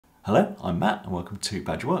Hello, I'm Matt and welcome to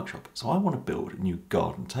BANTER Workshop. So I want to build a new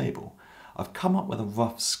garden table. I've come up with a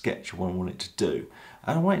rough sketch of what I want it to do,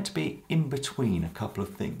 and I want it to be in between a couple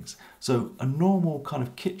of things. So a normal kind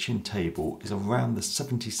of kitchen table is around the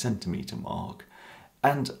 70cm mark,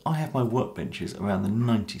 and I have my workbenches around the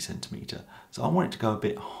 90cm. So I want it to go a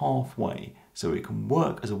bit halfway so it can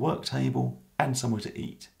work as a work table and somewhere to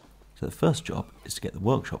eat. So the first job is to get the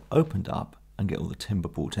workshop opened up and get all the timber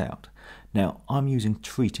brought out. Now I'm using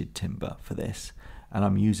treated timber for this, and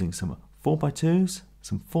I'm using some 4x2s,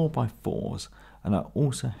 some 4x4s, and I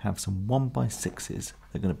also have some 1x6s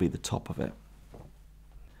that are going to be the top of it.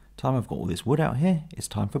 Time I've got all this wood out here, it's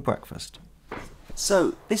time for breakfast.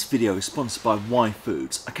 So this video is sponsored by Y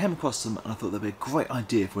Foods. I came across them and I thought they'd be a great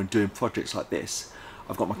idea for when doing projects like this.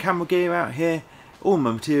 I've got my camera gear out here, all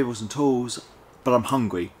my materials and tools, but I'm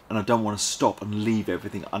hungry and I don't want to stop and leave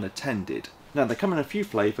everything unattended. Now they come in a few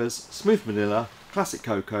flavours: smooth vanilla, classic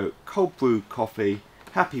cocoa, cold brew coffee,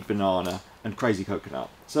 happy banana and crazy coconut.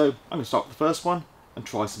 So I'm going to start with the first one and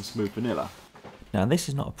try some smooth vanilla. Now this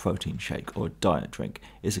is not a protein shake or a diet drink,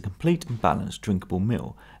 it's a complete and balanced drinkable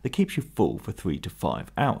meal that keeps you full for 3 to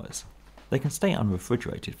 5 hours. They can stay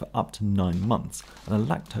unrefrigerated for up to 9 months and are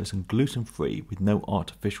lactose and gluten free with no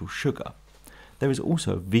artificial sugar. There is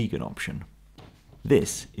also a vegan option.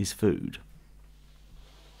 This is food.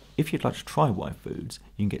 If you'd like to try Y Foods,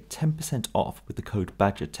 you can get 10% off with the code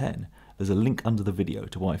BADGER10. There's a link under the video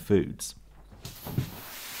to Y Foods.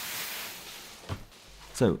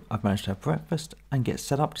 So I've managed to have breakfast and get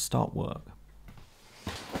set up to start work.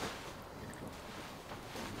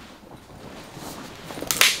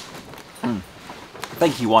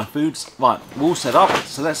 Thank you, Y Foods. Right, we're all set up,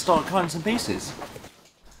 so let's start cutting some pieces.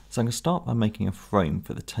 So I'm going to start by making a frame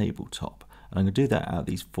for the tabletop, and I'm going to do that out of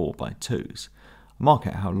these 4x2s. Mark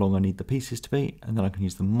out how long I need the pieces to be, and then I can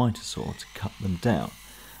use the miter saw to cut them down.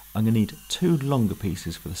 I'm going to need 2 longer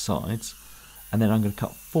pieces for the sides, and then I'm going to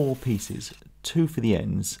cut 4 pieces, 2 for the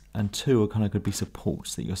ends, and 2 are kind of going to be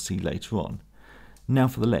supports that you'll see later on. Now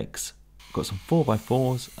for the legs. I've got some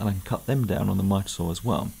 4x4s, and I can cut them down on the miter saw as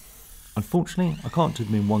well. Unfortunately, I can't do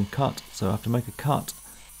them in one cut, so I have to make a cut,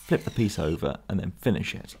 flip the piece over, and then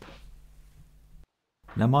finish it.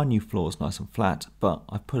 Now my new floor is nice and flat, but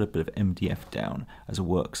I've put a bit of MDF down as a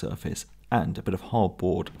work surface and a bit of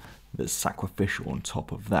hardboard that's sacrificial on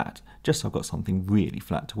top of that, just so I've got something really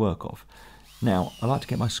flat to work off. Now I like to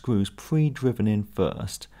get my screws pre-driven in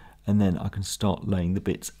first, and then I can start laying the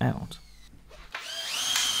bits out.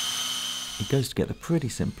 It goes together pretty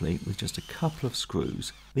simply with just a couple of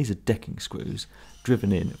screws, these are decking screws,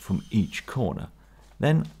 driven in from each corner.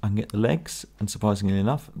 Then I can get the legs, and surprisingly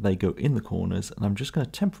enough, they go in the corners, and I'm just going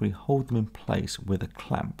to temporarily hold them in place with a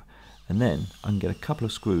clamp, and then I can get a couple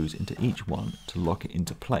of screws into each one to lock it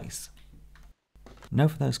into place. Now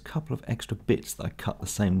for those couple of extra bits that I cut the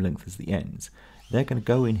same length as the ends, they're going to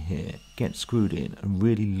go in here, get screwed in, and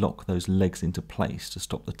really lock those legs into place to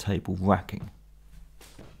stop the table racking.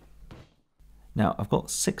 Now I've got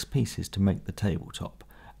 6 pieces to make the tabletop,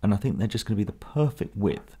 and I think they're just going to be the perfect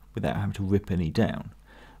width without having to rip any down,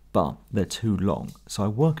 but they're too long, so I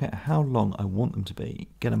work out how long I want them to be,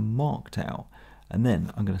 get them marked out, and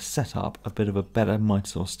then I'm going to set up a bit of a better miter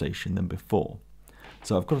saw station than before.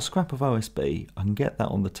 So I've got a scrap of OSB, I can get that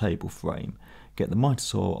on the table frame, get the miter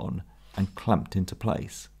saw on and clamped into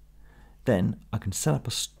place. Then I can set up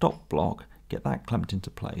a stop block, get that clamped into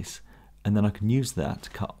place, and then I can use that to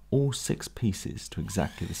cut all 6 pieces to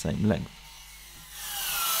exactly the same length.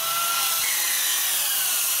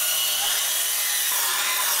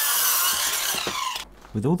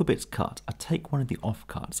 With all the bits cut, I take one of the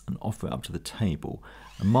offcuts and offer it up to the table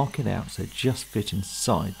and mark it out so it just fits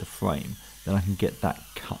inside the frame, then I can get that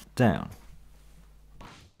cut down.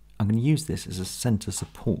 I'm going to use this as a centre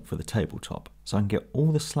support for the tabletop, so I can get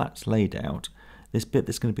all the slats laid out, this bit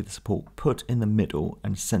that's going to be the support put in the middle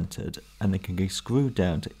and centred, and they can be screwed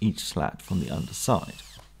down to each slat from the underside.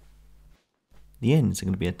 The ends are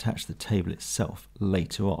going to be attached to the table itself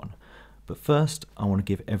later on, but first I want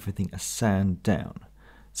to give everything a sand down.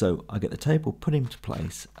 So I get the table put into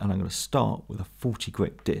place, and I'm going to start with a 40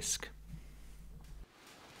 grit disc.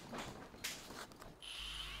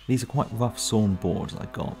 These are quite rough sawn boards I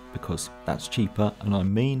got because that's cheaper and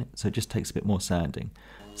I'm mean, so it just takes a bit more sanding.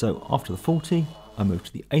 So after the 40 I move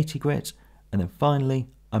to the 80 grit, and then finally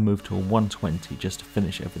I move to a 120 just to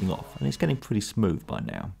finish everything off, and it's getting pretty smooth by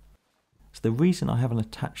now. So the reason I haven't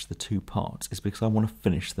attached the 2 parts is because I want to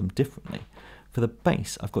finish them differently. For the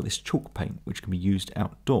base, I've got this chalk paint which can be used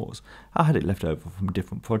outdoors. I had it left over from a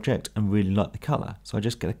different project and really like the colour, so I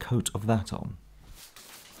just get a coat of that on.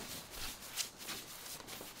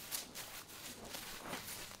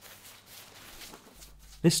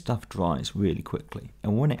 This stuff dries really quickly,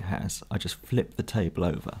 and when it has, I just flip the table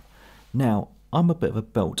over. Now, I'm a bit of a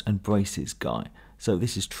belt and braces guy, so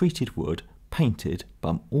this is treated wood, painted, but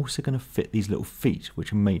I'm also going to fit these little feet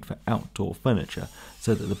which are made for outdoor furniture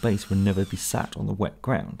so that the base will never be sat on the wet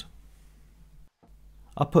ground.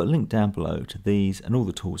 I'll put a link down below to these and all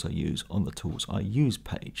the tools I use on the Tools I Use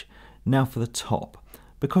page. Now for the top.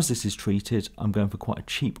 Because this is treated, I'm going for quite a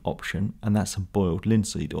cheap option, and that's some boiled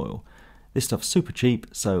linseed oil. This stuff's super cheap,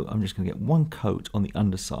 so I'm just going to get one coat on the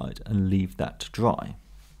underside and leave that to dry.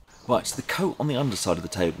 Right, so the coat on the underside of the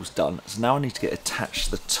table's done, so now I need to get attached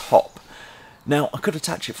to the top. Now, I could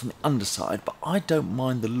attach it from the underside, but I don't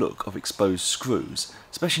mind the look of exposed screws,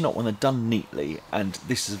 especially not when they're done neatly, and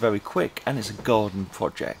this is very quick and it's a garden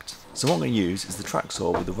project. So what I'm going to use is the track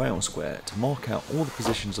saw with the rail square to mark out all the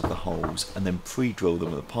positions of the holes and then pre-drill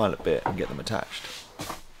them with a pilot bit and get them attached.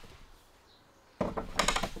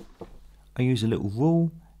 I use a little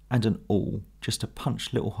rule and an awl just to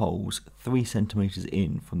punch little holes 3 cm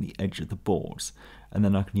in from the edge of the boards, and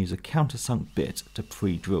then I can use a countersunk bit to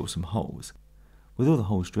pre-drill some holes. With all the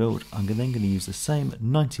holes drilled, I'm then going to use the same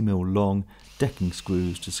 90mm long decking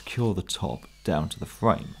screws to secure the top down to the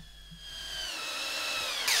frame.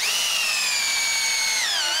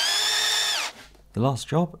 The last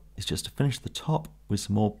job is just to finish the top with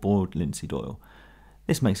some more boiled linseed oil.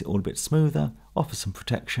 This makes it all a bit smoother, offers some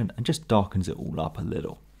protection and just darkens it all up a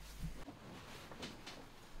little.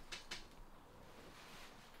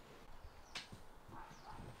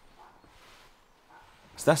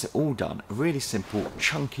 So that's it all done. A really simple,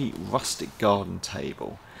 chunky, rustic garden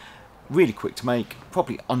table. Really quick to make,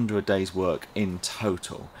 probably under a day's work in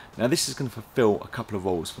total. Now this is going to fulfill a couple of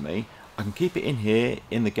roles for me. I can keep it in here,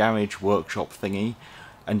 in the garage workshop thingy,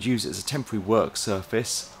 and use it as a temporary work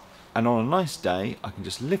surface. And on a nice day, I can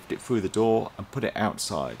just lift it through the door and put it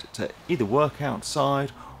outside to either work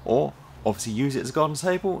outside or obviously use it as a garden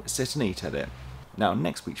table, sit and eat at it. Now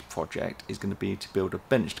next week's project is going to be to build a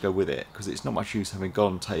bench to go with it, because it's not much use having a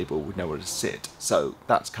garden table with nowhere to sit. So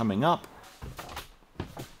that's coming up.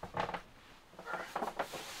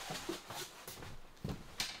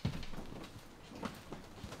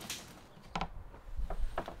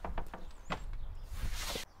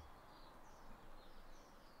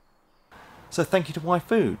 So thank you to Y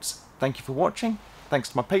Foods. Thank you for watching. Thanks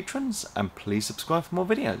to my patrons, and please subscribe for more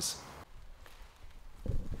videos.